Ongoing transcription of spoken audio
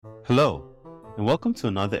Hello, and welcome to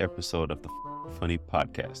another episode of the Funny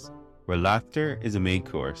Podcast, where laughter is a main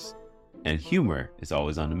course and humor is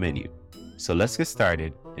always on the menu. So let's get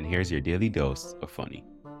started, and here's your daily dose of funny.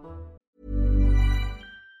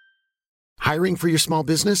 Hiring for your small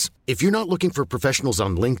business? If you're not looking for professionals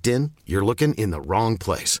on LinkedIn, you're looking in the wrong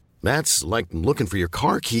place. That's like looking for your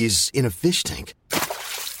car keys in a fish tank.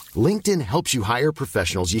 LinkedIn helps you hire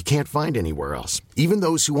professionals you can't find anywhere else, even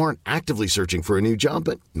those who aren't actively searching for a new job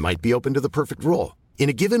but might be open to the perfect role. In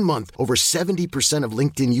a given month, over 70% of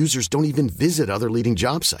LinkedIn users don't even visit other leading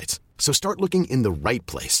job sites. So start looking in the right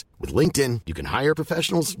place. With LinkedIn, you can hire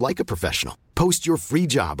professionals like a professional. Post your free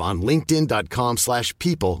job on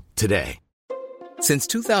linkedin.com/people today. Since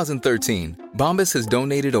 2013, Bombas has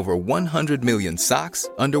donated over 100 million socks,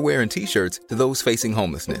 underwear, and T-shirts to those facing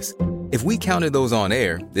homelessness. If we counted those on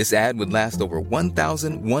air, this ad would last over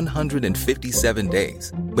 1,157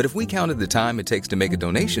 days. But if we counted the time it takes to make a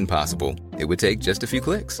donation possible, it would take just a few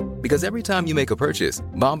clicks. Because every time you make a purchase,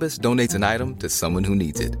 Bombas donates an item to someone who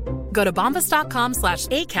needs it. Go to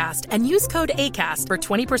bombas.com/ACAST and use code ACAST for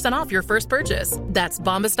 20% off your first purchase. That's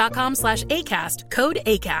bombas.com/ACAST, code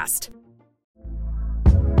ACAST.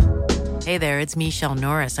 Hey there, it's Michelle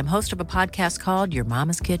Norris. I'm host of a podcast called Your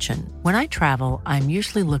Mama's Kitchen. When I travel, I'm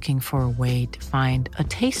usually looking for a way to find a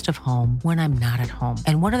taste of home when I'm not at home.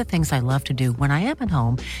 And one of the things I love to do when I am at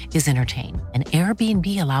home is entertain. And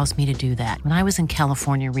Airbnb allows me to do that. When I was in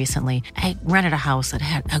California recently, I rented a house that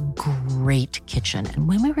had a great kitchen. And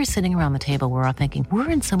when we were sitting around the table, we were all thinking,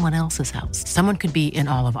 we're in someone else's house. Someone could be in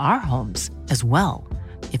all of our homes as well.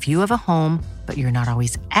 If you have a home, but you're not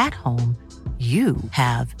always at home, you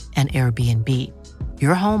have an Airbnb.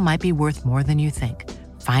 Your home might be worth more than you think.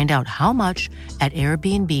 Find out how much at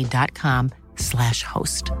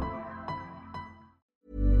airbnb.com/host.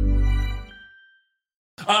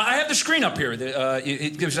 I have the screen up here. I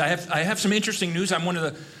have some interesting news. I'm one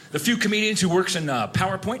of the few comedians who works in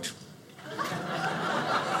PowerPoint.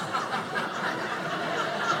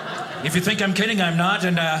 If you think I'm kidding, I'm not.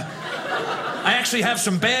 And I actually have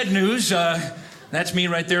some bad news. That's me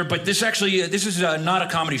right there. But this is not a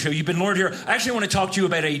comedy show. You've been lured here. I actually want to talk to you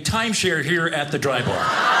about a timeshare here at the Dry Bar.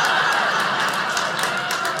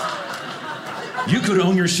 You could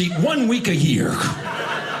own your seat 1 week a year.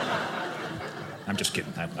 I'm just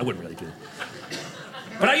kidding. I wouldn't really do it.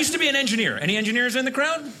 But I used to be an engineer. Any engineers in the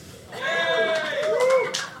crowd?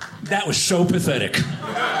 That was so pathetic.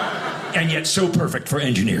 And yet so perfect for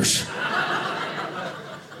engineers.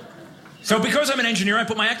 So because I'm an engineer, I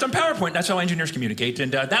put my act on PowerPoint. That's how engineers communicate.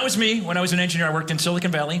 And that was me when I was an engineer. I worked in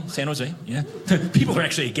Silicon Valley, San Jose. Yeah. People are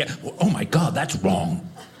actually, oh my God, that's wrong.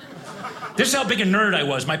 This is how big a nerd I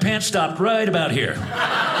was. My pants stopped right about here.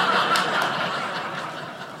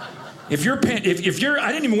 I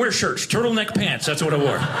didn't even wear shirts, turtleneck pants, that's what I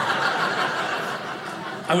wore.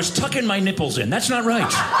 I was tucking my nipples in. That's not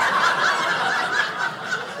right.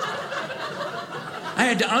 I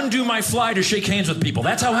had to undo my fly to shake hands with people.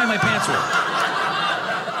 That's how high my pants were.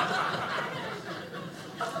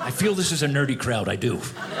 I feel this is a nerdy crowd, I do.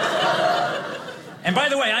 And by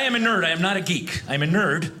the way, I am a nerd, I am not a geek. I'm a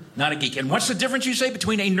nerd, not a geek. And what's the difference, you say,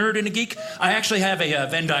 between a nerd and a geek? I actually have a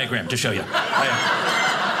Venn diagram to show you.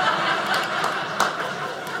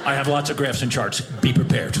 I have lots of graphs and charts. Be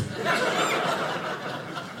prepared.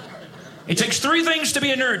 It takes 3 things to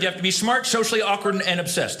be a nerd. You have to be smart, socially awkward, and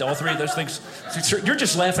obsessed. All 3 of those things. You're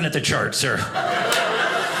just laughing at the chart, sir.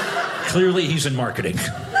 Clearly, he's in marketing.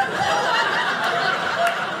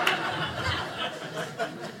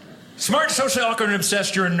 Smart, socially awkward, and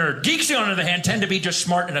obsessed, you're a nerd. Geeks, on the other hand, tend to be just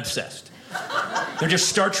smart and obsessed. They're just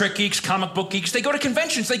Star Trek geeks, comic book geeks. They go to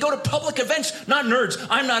conventions. They go to public events. Not nerds.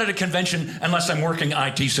 I'm not at a convention unless I'm working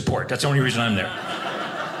IT support. That's the only reason I'm there.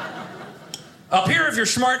 Up here, if you're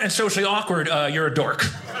smart and socially awkward, you're a dork.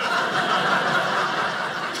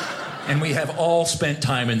 And we have all spent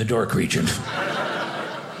time in the dork region.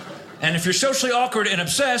 And if you're socially awkward and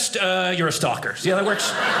obsessed, you're a stalker. See how that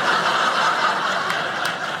works?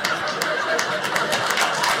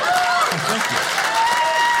 Thank you.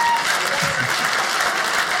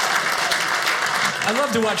 I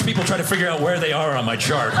love to watch people try to figure out where they are on my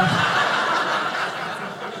chart.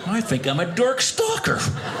 I think I'm a dork stalker.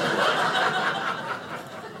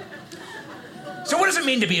 So what does it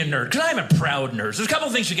mean to be a nerd? Because I'm a proud nerd. There's a couple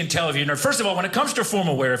of things you can tell if you're a nerd. First of all, when it comes to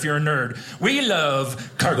formal wear, if you're a nerd, we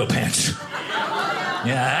love cargo pants.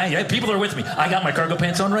 Yeah, people are with me. I got my cargo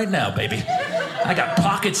pants on right now, baby. I got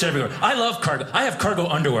pockets everywhere. I love cargo. I have cargo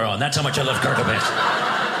underwear on. That's how much I love cargo pants.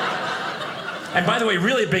 And by the way,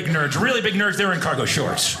 really big nerds, they're in cargo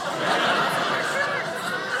shorts.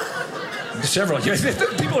 Several.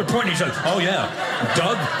 People are pointing at each other. Oh, yeah.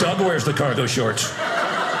 Doug wears the cargo shorts.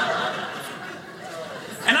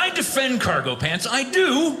 And I defend cargo pants. I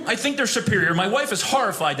do. I think they're superior. My wife is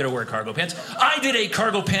horrified that I wear cargo pants. I did a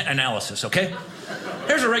cargo pant analysis, okay?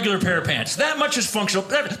 Here's a regular pair of pants. That much is functional.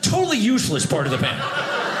 That totally useless part of the pant.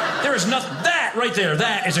 There is nothing. That right there,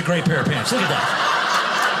 that is a great pair of pants. Look at that.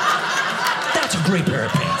 That's a great pair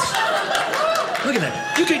of pants. Look at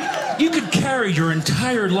that. You could carry your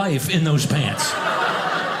entire life in those pants.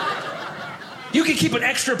 You could keep an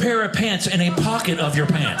extra pair of pants in a pocket of your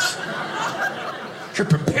pants. You're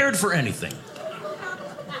prepared for anything.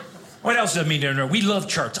 What else does it mean to know? We love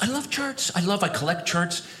charts. I love charts. I collect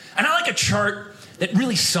charts. And I like a chart that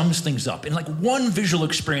really sums things up in like one visual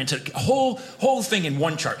experience, a whole thing in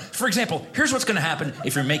one chart. For example, here's what's going to happen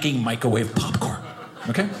if you're making microwave popcorn,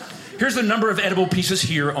 okay? Here's the number of edible pieces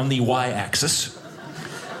here on the y-axis.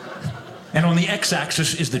 And on the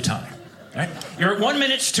x-axis is the time, right? You're at 1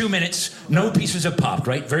 minute, 2 minutes, no pieces have popped,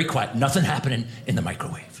 right? Very quiet, nothing happening in the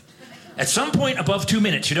microwave. At some point above 2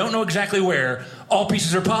 minutes, you don't know exactly where, all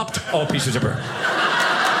pieces are popped, all pieces are burned.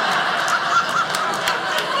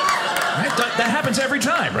 Right? That happens every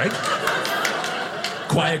time, right?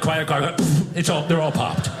 Quiet. They're all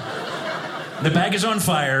popped. The bag is on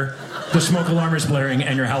fire, the smoke alarm is blaring,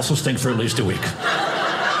 and your house will stink for at least a week.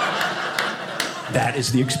 That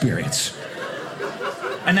is the experience.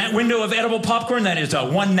 And that window of edible popcorn, that is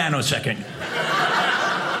 1 nanosecond.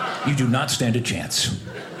 You do not stand a chance.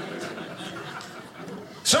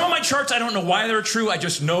 Some of my charts, I don't know why they're true. I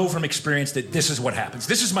just know from experience that this is what happens.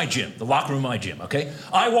 This is my gym, the locker room of my gym, okay?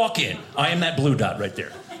 I walk in. I am that blue dot right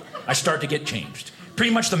there. I start to get changed.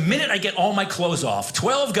 Pretty much the minute I get all my clothes off,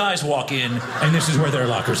 12 guys walk in, and this is where their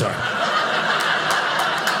lockers are.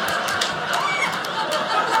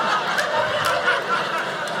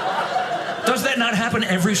 Does that not happen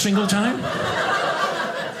every single time?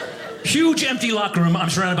 Huge empty locker room. I'm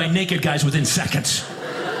surrounded by naked guys within seconds.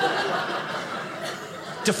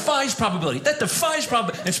 Defies probability. That defies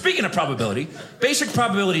probability. And speaking of probability, basic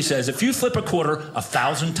probability says if you flip a quarter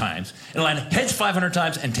 1,000 times, it'll land heads 500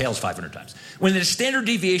 times and tails 500 times. When there's standard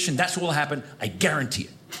deviation, that's what will happen. I guarantee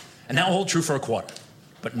it. And that will hold true for a quarter,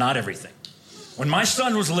 but not everything. When my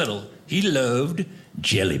son was little, he loved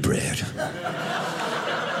jelly bread.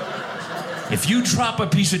 If you drop a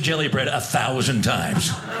piece of jelly bread 1,000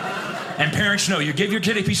 times, and parents know, you give your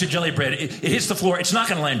kid a piece of jelly bread, it hits the floor, it's not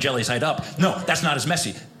going to land jelly side up. No, that's not as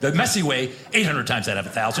messy. The messy way, 800 times out of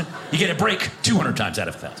 1,000. You get a break 200 times out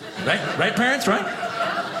of 1,000. Right? Right, parents? Right?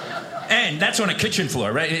 And that's on a kitchen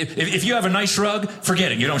floor, right? If you have a nice rug,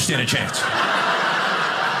 forget it. You don't stand a chance.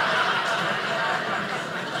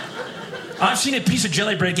 I've seen a piece of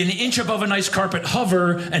jelly bread get an inch above a nice carpet,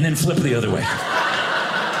 hover, and then flip the other way.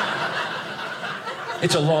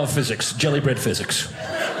 It's a law of physics, jelly bread physics.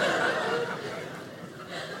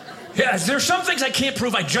 Yeah, there's some things I can't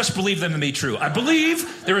prove, I just believe them to be true. I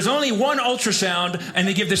believe there is only one ultrasound, and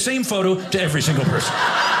they give the same photo to every single person.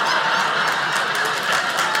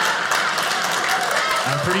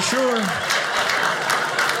 I'm pretty sure.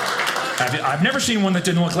 I've never seen one that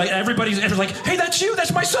didn't look like, everybody's like, hey, that's you,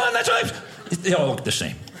 that's my son, that's right. They all look the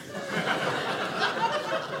same.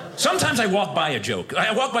 Sometimes I walk by a joke.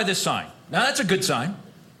 I walk by this sign. Now, that's a good sign.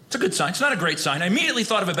 It's a good sign. It's not a great sign. I immediately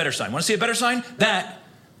thought of a better sign. Want to see a better sign? That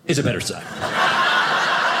is a better sign.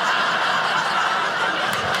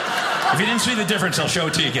 If you didn't see the difference, I'll show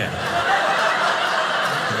it to you again.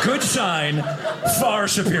 Good sign, far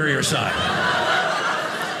superior sign.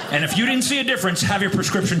 And if you didn't see a difference, have your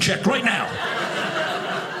prescription checked right now.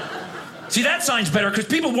 See, that sign's better because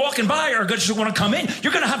people walking by are just want to come in.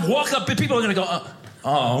 You're going to have walk up, people are going to go,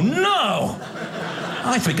 oh no,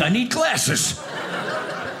 I think I need glasses.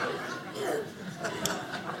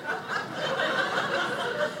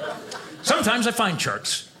 Sometimes I find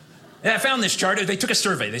charts. I found this chart. They took a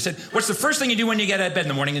survey. They said, what's the first thing you do when you get out of bed in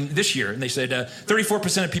the morning this year? And they said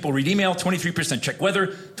 34% of people read email, 23% check weather,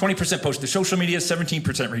 20% post to social media,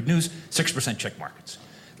 17% read news, 6% check markets.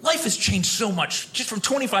 Life has changed so much just from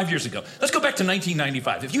 25 years ago. Let's go back to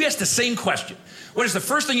 1995. If you asked the same question, what is the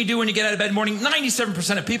first thing you do when you get out of bed in the morning?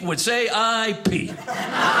 97% of people would say, I pee.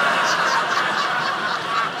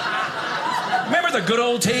 Remember the good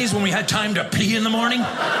old days when we had time to pee in the morning?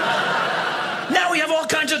 Now we have all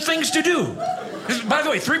kinds of things to do. By the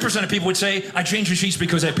way, 3% of people would say, I changed the sheets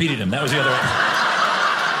because I peed in them. That was the other one.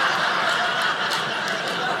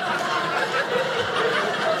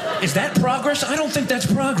 Is that progress? I don't think that's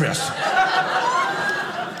progress.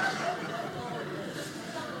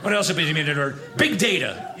 What else have we heard? Big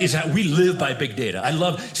data is how we live by big data. I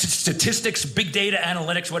love statistics, big data,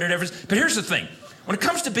 analytics, whatever it is. But here's the thing. when it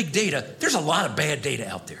comes to big data, there's a lot of bad data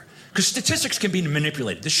out there. Because statistics can be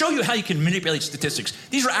manipulated. To show you how you can manipulate statistics,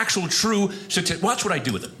 these are actual true statistics. Watch what I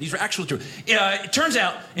do with them. These are actual true. It turns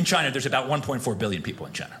out in China, there's about 1.4 billion people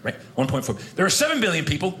in China, right? 1.4. There are 7 billion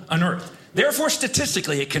people on Earth. Therefore,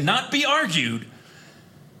 statistically, it cannot be argued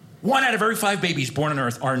 1 out of every 5 babies born on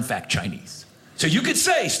Earth are in fact Chinese. So you could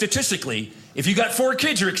say, statistically, if you got 4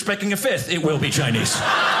 kids, you're expecting a 5th, it will be Chinese.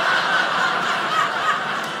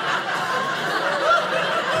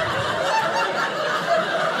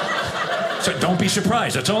 So don't be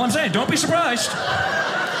surprised. That's all I'm saying. Don't be surprised.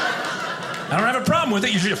 I don't have a problem with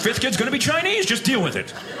it. Your 5th kid's going to be Chinese. Just deal with it.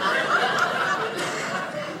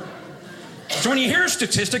 So when you hear a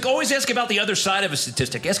statistic, always ask about the other side of a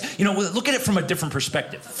statistic. Ask, look at it from a different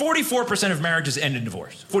perspective. 44% of marriages end in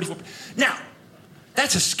divorce. 44%. Now,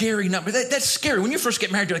 that's a scary number. That's scary. When you first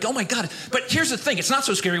get married, you're like, oh my God. But here's the thing. It's not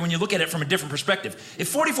so scary when you look at it from a different perspective.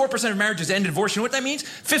 If 44% of marriages end in divorce, you know what that means?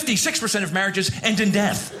 56% of marriages end in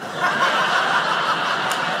death.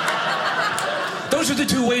 Those are the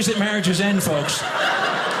 2 ways that marriages end, folks.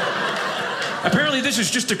 Apparently, this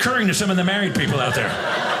is just occurring to some of the married people out there.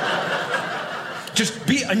 Just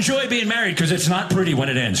enjoy being married because it's not pretty when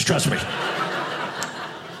it ends. Trust me.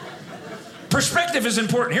 Perspective is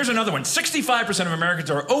important. Here's another one. 65% of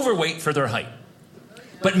Americans are overweight for their height.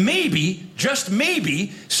 But maybe, just maybe,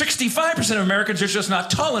 65% of Americans are just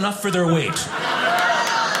not tall enough for their weight.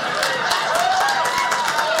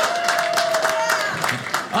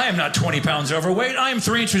 I am not 20 pounds overweight. I am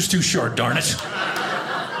 3 inches too short, darn it.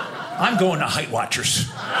 I'm going to Height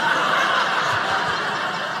Watchers.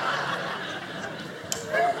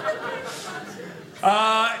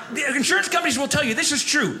 The insurance companies will tell you this is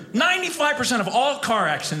true. 95% of all car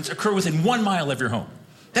accidents occur within 1 mile of your home.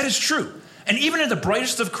 That is true. And even in the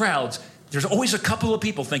brightest of crowds, there's always a couple of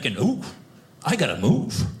people thinking, ooh, I gotta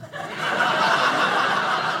move.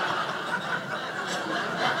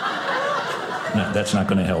 No, that's not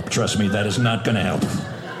gonna help. Trust me, that is not gonna help.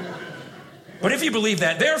 But if you believe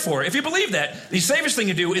that, therefore, if you believe that, the safest thing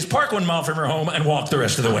to do is park 1 mile from your home and walk the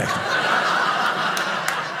rest of the way.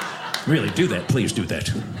 Really, do that. Please do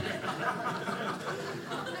that.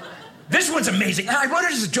 This one's amazing. I wrote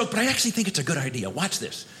it as a joke, but I actually think it's a good idea. Watch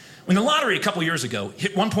this. When the lottery a couple years ago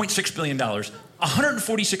hit $1.6 billion,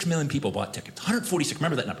 146 million people bought tickets. 146,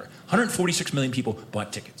 remember that number. 146 million people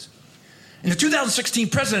bought tickets. In the 2016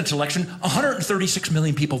 presidential election, 136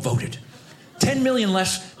 million people voted. 10 million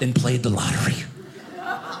less than played the lottery.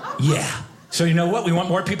 Yeah. So you know what? We want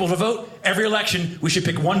more people to vote. Every election, we should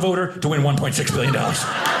pick one voter to win $1.6 billion.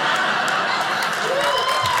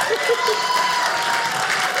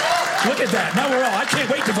 Look at that. Now we're all, I can't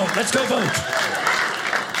wait to vote. Let's go vote.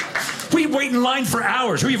 We wait in line for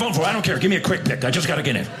hours. Who are you voting for? I don't care. Give me a quick pick. I just got to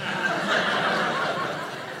get in.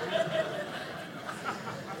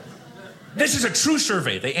 This is a true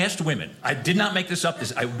survey. They asked women. I did not make this up.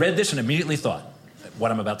 I read this and immediately thought what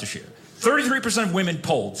I'm about to share. 33% of women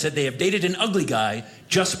polled said they have dated an ugly guy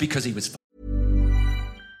just because he was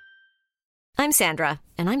I'm Sandra,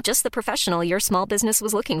 and I'm just the professional your small business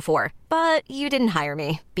was looking for. But you didn't hire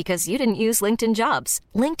me because you didn't use LinkedIn Jobs.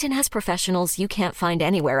 LinkedIn has professionals you can't find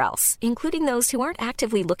anywhere else, including those who aren't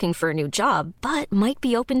actively looking for a new job, but might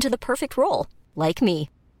be open to the perfect role, like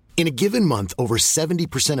me. In a given month, over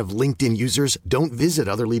 70% of LinkedIn users don't visit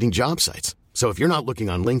other leading job sites. So if you're not looking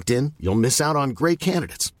on LinkedIn, you'll miss out on great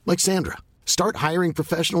candidates like Sandra. Start hiring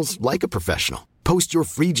professionals like a professional. Post your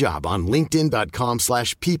free job on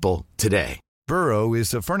linkedin.com/people today. Burrow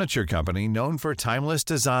is a furniture company known for timeless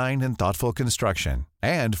design and thoughtful construction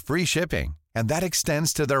and free shipping, and that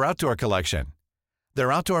extends to their outdoor collection.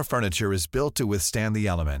 Their outdoor furniture is built to withstand the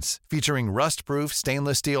elements, featuring rust-proof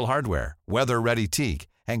stainless steel hardware, weather-ready teak,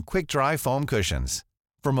 and quick-dry foam cushions.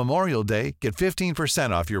 For Memorial Day, get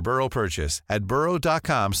 15% off your Burrow purchase at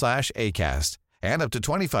burrow.com/ACAST and up to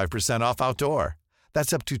 25% off outdoor.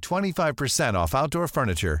 That's up to 25% off outdoor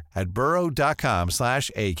furniture at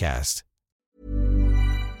burrow.com/ACAST.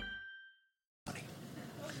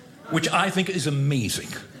 Which I think is amazing.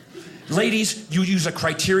 Ladies, you use a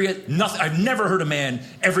criteria. Nothing. I've never heard a man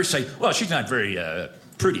ever say, well, she's not very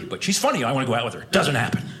pretty, but she's funny. I want to go out with her. Doesn't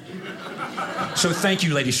happen. So thank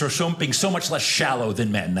you, ladies, for being so much less shallow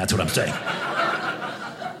than men. That's what I'm saying.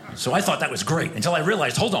 So I thought that was great until I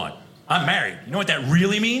realized, hold on, I'm married. You know what that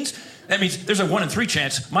really means? That means there's a 1 in 3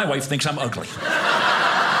 chance my wife thinks I'm ugly.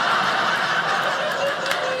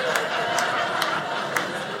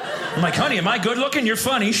 I'm like, honey, am I good looking? You're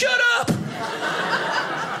funny. Shut up.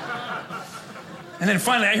 And then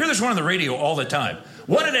finally, I hear this one on the radio all the time.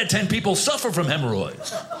 1 out of 10 people suffer from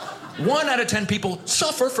hemorrhoids. 1 out of 10 people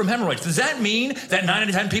suffer from hemorrhoids. Does that mean that 9 out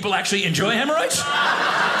of 10 people actually enjoy hemorrhoids?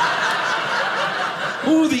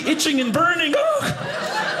 Ooh, the itching and burning. Oh,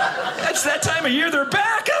 that's that time of year they're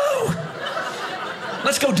back. Oh,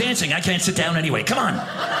 let's go dancing. I can't sit down anyway. Come on.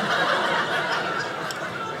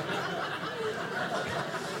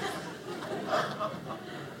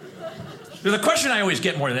 The question I always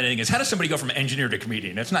get more than anything is, how does somebody go from engineer to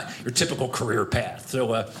comedian? That's not your typical career path.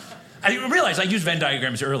 So I realized I used Venn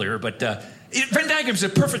diagrams earlier, but Venn diagrams is a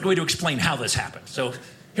perfect way to explain how this happened. So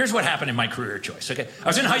here's what happened in my career choice. Okay, I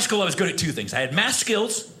was in high school. I was good at 2 things. I had math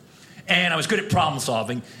skills, and I was good at problem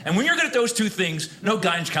solving. And when you're good at those 2 things, no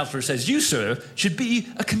guidance counselor says, you, sir, should be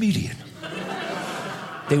a comedian.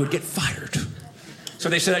 They would get fired. So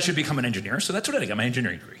they said I should become an engineer, so that's what I did. I got my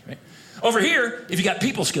engineering degree, right? Over here, if you got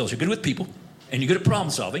people skills, you're good with people, and you're good at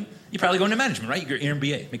problem solving, you probably go into management, right? You get your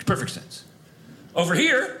MBA. Makes perfect sense. Over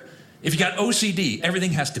here, if you got OCD,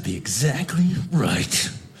 everything has to be exactly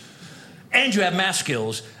right. And you have math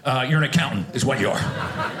skills, you're an accountant, is what you are.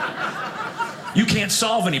 You can't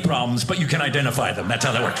solve any problems, but you can identify them. That's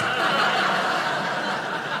how that works.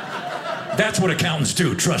 That's what accountants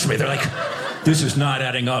do, trust me. They're like, this is not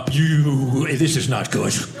adding up. This is not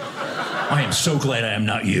good. I am so glad I am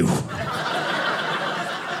not you.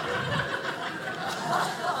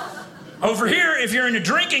 Over here, if you're into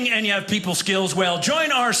drinking and you have people skills, well,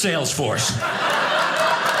 join our sales force.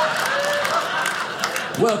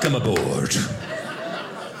 Welcome aboard.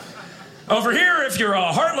 Over here, if you're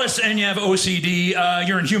heartless and you have OCD,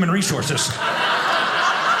 you're in human resources.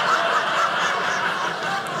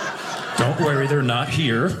 Don't worry, they're not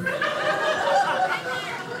here.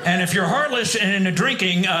 And if you're heartless and into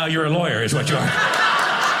drinking, you're a lawyer, is what you are.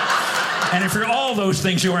 And if you're all those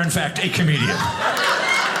things, you are, in fact, a comedian.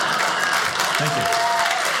 Thank you.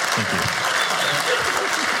 Thank you.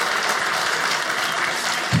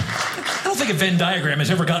 I don't think a Venn diagram has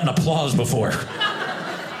ever gotten applause before.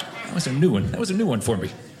 That was a new one. That was a new one for me.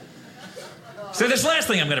 So this last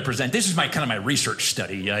thing I'm going to present, this is my kind of my research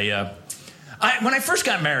study. When I first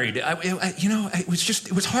got married,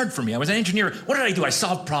 it was hard for me. I was an engineer. What did I do? I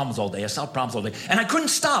solved problems all day. And I couldn't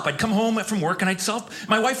stop. I'd come home from work and I'd solve.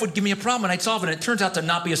 My wife would give me a problem and I'd solve it. And it turns out to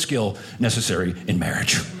not be a skill necessary in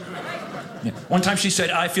marriage. Yeah. One time she said,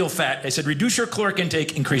 I feel fat. I said, reduce your caloric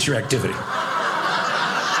intake, increase your activity.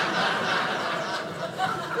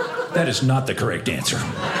 That is not the correct answer.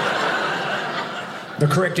 The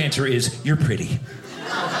correct answer is, you're pretty.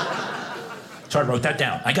 So I wrote that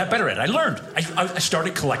down. I got better at it. I learned. I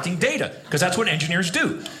started collecting data, because that's what engineers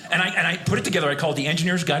do. And I put it together. I called it The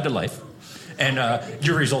Engineer's Guide to Life. And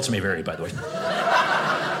your results may vary, by the way.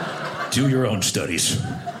 Do your own studies.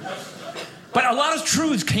 But a lot of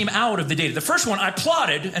truths came out of the data. The first one, I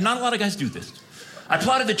plotted, and not a lot of guys do this. I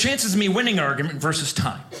plotted the chances of me winning an argument versus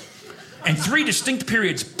time. And 3 distinct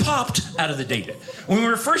periods popped out of the data. When we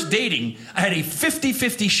were first dating, I had a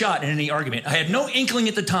 50-50 shot in any argument. I had no inkling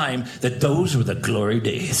at the time that those were the glory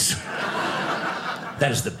days.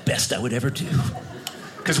 That is the best I would ever do.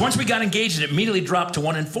 Because once we got engaged, it immediately dropped to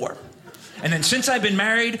 1 in 4. And then since I've been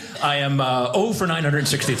married, I am 0 for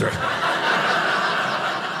 963.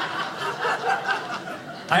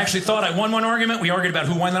 I actually thought I won one argument. We argued about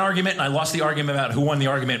who won that argument, and I lost the argument about who won the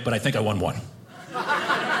argument, but I think I won one.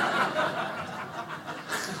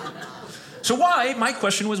 So my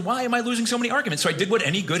question was, why am I losing so many arguments? So I did what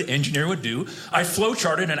any good engineer would do. I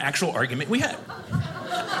flowcharted an actual argument we had.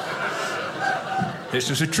 This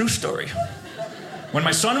is a true story. When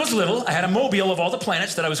my son was little, I had a mobile of all the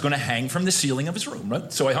planets that I was going to hang from the ceiling of his room,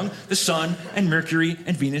 right? So I hung the sun and Mercury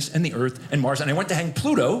and Venus and the Earth and Mars, and I went to hang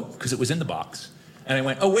Pluto because it was in the box. And I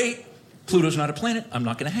went, oh, wait, Pluto's not a planet. I'm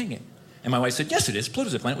not going to hang it. And my wife said, yes, it is.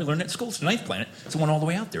 Pluto's a planet. We learned it at school. It's the 9th planet. It's the one all the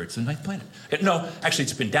way out there. It's the 9th planet. No, actually,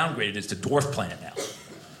 it's been downgraded. It's the dwarf planet now.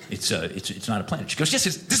 It's not a planet. She goes, yes,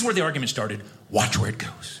 this is where the argument started. Watch where it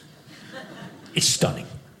goes. It's stunning.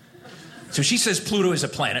 So she says Pluto is a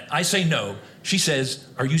planet. I say no. She says,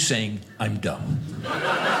 are you saying I'm dumb?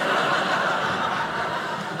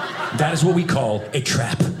 That is what we call a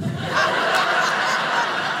trap.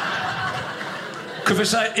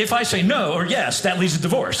 Because if I say no or yes, that leads to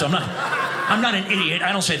divorce. I'm not an idiot.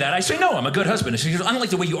 I don't say that. I say no, I'm a good husband. She goes, I don't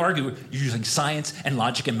like the way you argue. You're using science and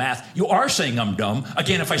logic and math. You are saying I'm dumb.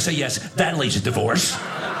 Again, if I say yes, that leads to divorce.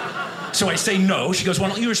 So I say no. She goes, why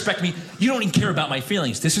don't you respect me? You don't even care about my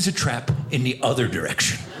feelings. This is a trap in the other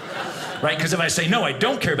direction. Right? Because if I say no, I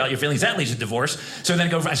don't care about your feelings, that leads to divorce. So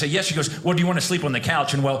then I say yes. She goes, well, do you want to sleep on the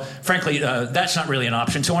couch? And well, frankly, that's not really an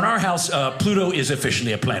option. So in our house, Pluto is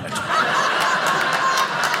officially a planet.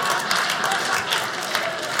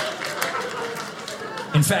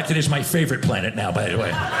 In fact, it is my favorite planet now, by the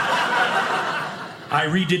way. I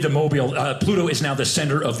redid the Mobile. Pluto is now the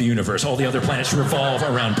center of the universe. All the other planets revolve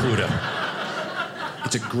around Pluto.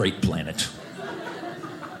 It's a great planet.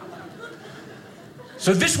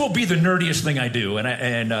 So this will be the nerdiest thing I do,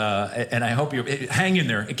 and I hope you hang in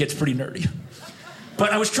there. It gets pretty nerdy.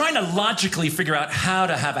 But I was trying to logically figure out how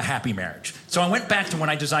to have a happy marriage. So I went back to when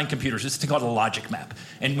I designed computers. It's called a logic map.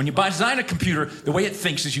 And when you design a computer, the way it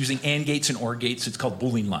thinks is using AND gates and OR gates. It's called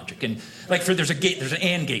Boolean logic. And like there's an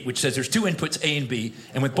AND gate, which says there's two inputs, A and B,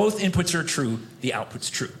 and when both inputs are true, the output's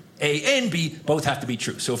true. A and B both have to be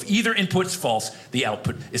true. So if either input's false, the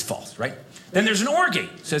output is false, right? Then there's an OR gate.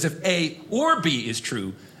 It says if A or B is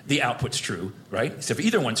true, the output's true, right? So if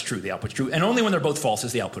either one's true, the output's true. And only when they're both false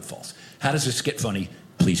is the output false. How does this get funny?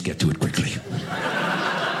 Please get to it quickly.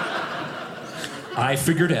 I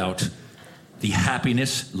figured out the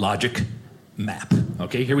happiness logic map.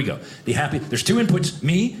 Okay, here we go. There's two inputs,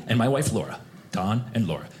 me and my wife Laura. Don and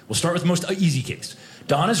Laura. We'll start with the most easy case.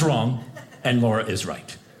 Don is wrong and Laura is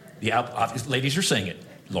right. Ladies are saying it.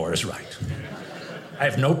 Laura's right. I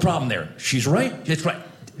have no problem there. She's right. It's right.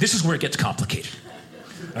 This is where it gets complicated.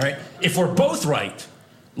 All right? If we're both right,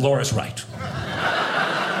 Laura's right.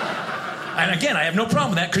 And again, I have no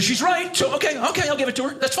problem with that because she's right. So, okay, I'll give it to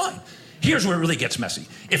her. That's fine. Here's where it really gets messy.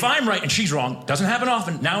 If I'm right and she's wrong, doesn't happen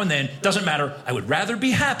often, now and then, doesn't matter. I would rather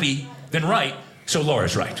be happy than right, so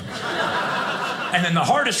Laura's right. And then the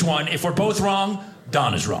hardest one, if we're both wrong,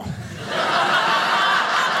 Don is wrong.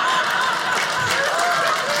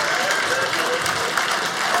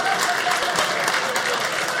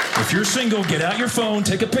 If you're single, get out your phone,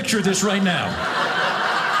 take a picture of this right now.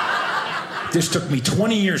 This took me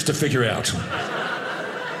 20 years to figure out.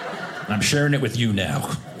 I'm sharing it with you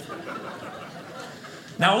now.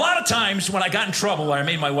 Now, a lot of times when I got in trouble, when I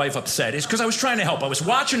made my wife upset, is because I was trying to help. I was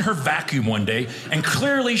watching her vacuum one day, and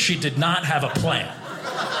clearly she did not have a plan.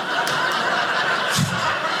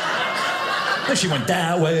 She went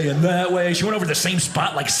that way and that way. She went over the same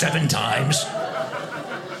spot like 7 times.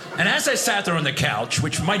 And as I sat there on the couch,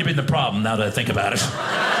 which might have been the problem now that I think about it,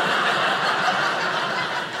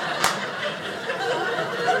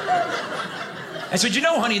 I said, you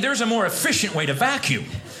know, honey, there's a more efficient way to vacuum.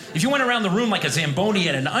 If you went around the room like a Zamboni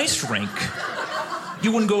at an ice rink,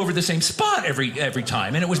 you wouldn't go over the same spot every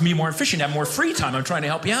time, and it was more efficient. I have more free time. I'm trying to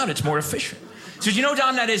help you out. It's more efficient. He said, you know,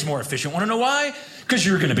 Don, that is more efficient. Want to know why? Because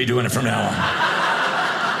you're going to be doing it from now on.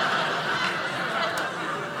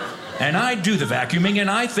 And I do the vacuuming, and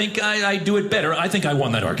I think I do it better. I think I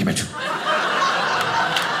won that argument.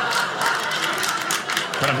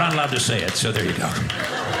 But I'm not allowed to say it, so there you go.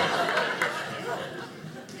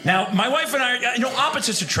 Now, my wife and I,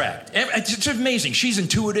 opposites attract. It's amazing. She's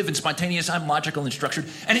intuitive and spontaneous. I'm logical and structured.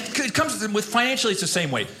 And it comes with financially, it's the same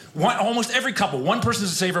way. Almost every couple, one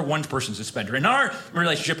person's a saver, one person's a spender. In our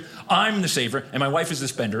relationship, I'm the saver, and my wife is the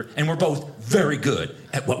spender, and we're both very good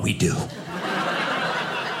at what we do.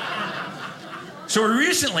 So we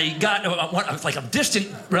recently got, a distant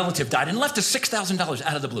relative died and left us $6,000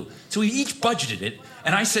 out of the blue. So we each budgeted it,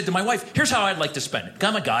 and I said to my wife, here's how I'd like to spend it.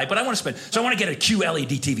 I'm a guy, but I want to spend. So I want to get a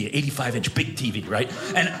QLED TV, an 85-inch big TV, right?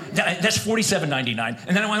 And that's $47.99,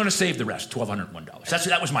 and then I want to save the rest, $1,201.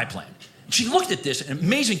 That was my plan. She looked at this, and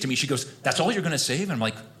amazing to me, she goes, that's all you're going to save? And I'm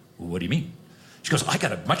like, what do you mean? She goes, I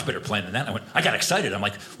got a much better plan than that. I got excited. I'm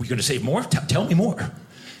like, well, you're going to save more? Tell me more.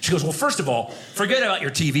 She goes, well, first of all, forget about your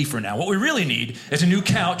TV for now. What we really need is a new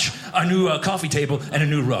couch, a new coffee table, and a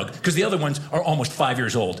new rug. Because the other ones are almost 5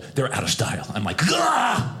 years old. They're out of style. I'm like,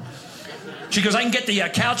 ah! She goes, I can get the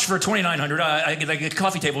couch for $2,900, I get the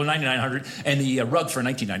coffee table for $9,900, and the rug for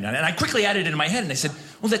 $19.99. And I quickly added it in my head, and I said,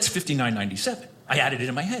 well, that's $59.97. I added it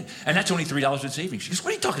in my head. And that's only $3 in savings. She goes,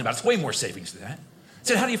 what are you talking about? It's way more savings than that. I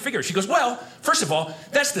said, how do you figure? She goes, well, first of all,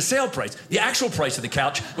 that's the sale price. The actual price of the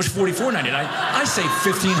couch was $44.99. I saved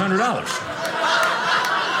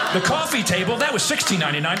 $1,500. The coffee table, that was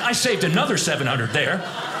 $16.99. I saved another $700 there.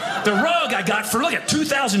 The rug I got for, look at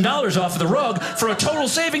 $2,000 off of the rug for a total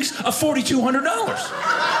savings of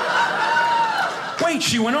 $4,200. Wait,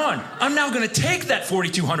 she went on. I'm now going to take that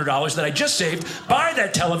 $4,200 that I just saved, buy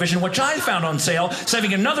that television, which I found on sale,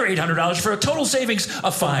 saving another $800 for a total savings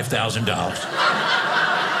of $5,000.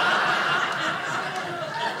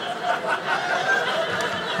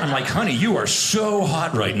 I'm like, honey, you are so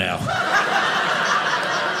hot right now.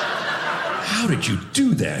 How did you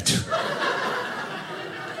do that?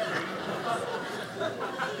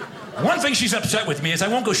 One thing she's upset with me is I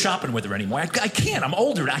won't go shopping with her anymore. I can't. I'm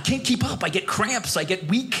older. I can't keep up. I get cramps. I get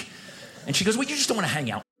weak. And she goes, well, you just don't want to hang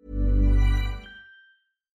out.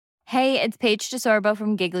 Hey, it's Paige DeSorbo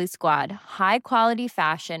from Giggly Squad. High quality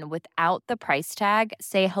fashion without the price tag.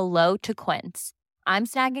 Say hello to Quince. I'm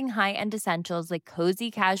snagging high-end essentials like cozy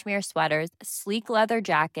cashmere sweaters, sleek leather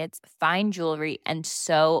jackets, fine jewelry, and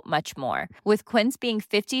so much more. With Quince being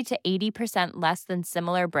 50 to 80% less than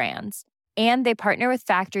similar brands. And they partner with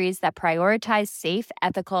factories that prioritize safe,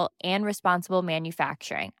 ethical, and responsible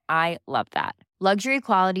manufacturing. I love that. Luxury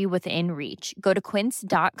quality within reach. Go to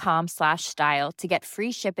quince.com/style to get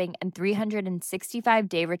free shipping and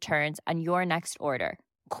 365-day returns on your next order.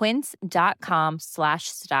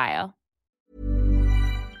 Quince.com/style.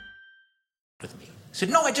 With me. I said,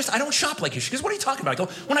 no, I don't shop like you. She goes, what are you talking about? I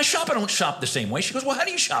go, when I shop, I don't shop the same way. She goes, well, how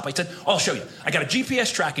do you shop? I said, I'll show you. I got a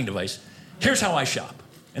GPS tracking device. Here's how I shop.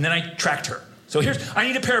 And then I tracked her. So I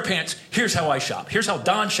need a pair of pants. Here's how I shop. Here's how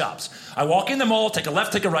Don shops. I walk in the mall, take a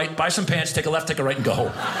left, take a right, buy some pants, take a left, take a right, and go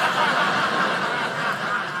home.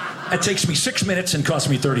 That takes me 6 minutes and costs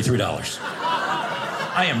me $33.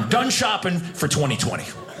 I am done shopping for 2020.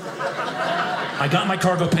 I got my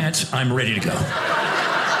cargo pants. I'm ready to go.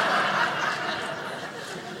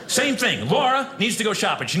 Same thing. Laura needs to go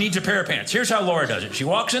shopping. She needs a pair of pants. Here's how Laura does it. She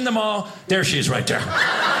walks in the mall. There she is right there.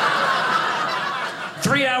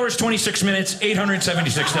 3 hours, 26 minutes,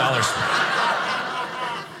 $876.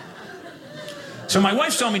 So my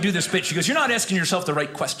wife saw me do this bit. She goes, you're not asking yourself the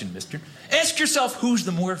right question, mister. Ask yourself who's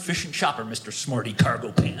the more efficient shopper, Mr. Smarty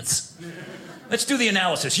Cargo Pants. Let's do the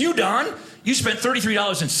analysis. You, Don, you spent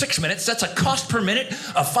 $33 in 6 minutes. That's a cost per minute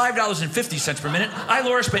of $5.50 per minute. I,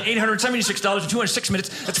 Laura, spent $876 in 206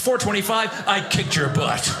 minutes. That's $425. I kicked your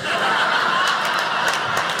butt.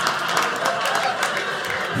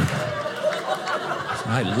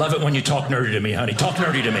 I love it when you talk nerdy to me, honey. Talk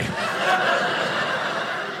nerdy to me.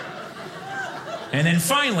 And then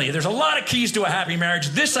finally, there's a lot of keys to a happy marriage.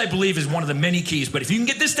 This, I believe, is one of the many keys. But if you can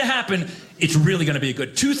get this to happen, it's really going to be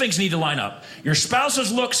good. Two things need to line up. Your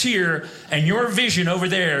spouse's looks here and your vision over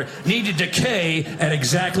there need to decay at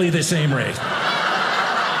exactly the same rate.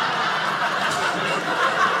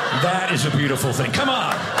 That is a beautiful thing. Come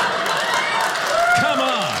on. Come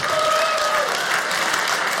on.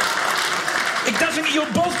 It doesn't, you'll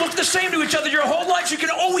both look the same to each other your whole lives. You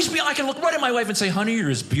can always be, I can look right at my wife and say, honey,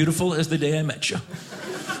 you're as beautiful as the day I met you.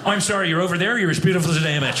 Oh, I'm sorry, you're over there, you're as beautiful as the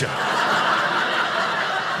day I met you.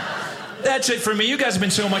 That's it for me. You guys have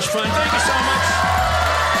been so much fun. Thank you so much.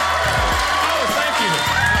 Oh, thank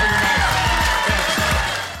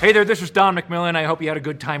you. Hey there, this is Don McMillan. I hope you had a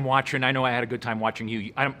good time watching. I know I had a good time watching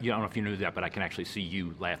you. I don't know if you knew that, but I can actually see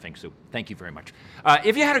you laughing, so thank you very much.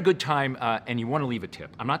 If you had a good time and you want to leave a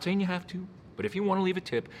tip, I'm not saying you have to, but if you want to leave a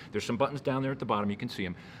tip, there's some buttons down there at the bottom. You can see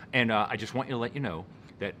them. And I just want you to let you know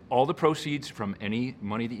that all the proceeds from any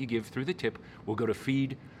money that you give through the tip will go to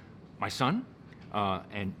feed my son.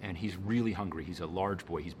 And he's really hungry. He's a large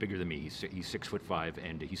boy. He's bigger than me. He's 6'5",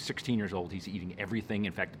 and he's 16 years old. He's eating everything.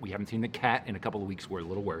 In fact, we haven't seen the cat in a couple of weeks. We're a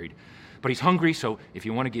little worried. But he's hungry, so if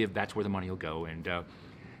you want to give, that's where the money will go. And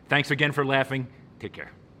thanks again for laughing. Take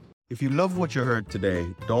care. If you love what you heard today,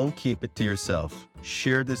 don't keep it to yourself.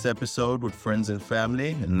 Share this episode with friends and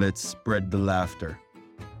family, and let's spread the laughter.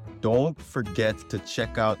 Don't forget to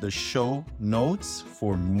check out the show notes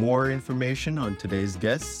for more information on today's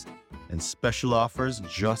guests and special offers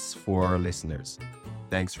just for our listeners.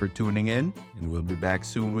 Thanks for tuning in, and we'll be back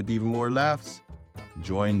soon with even more laughs.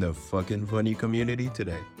 Join the fucking funny community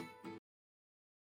today.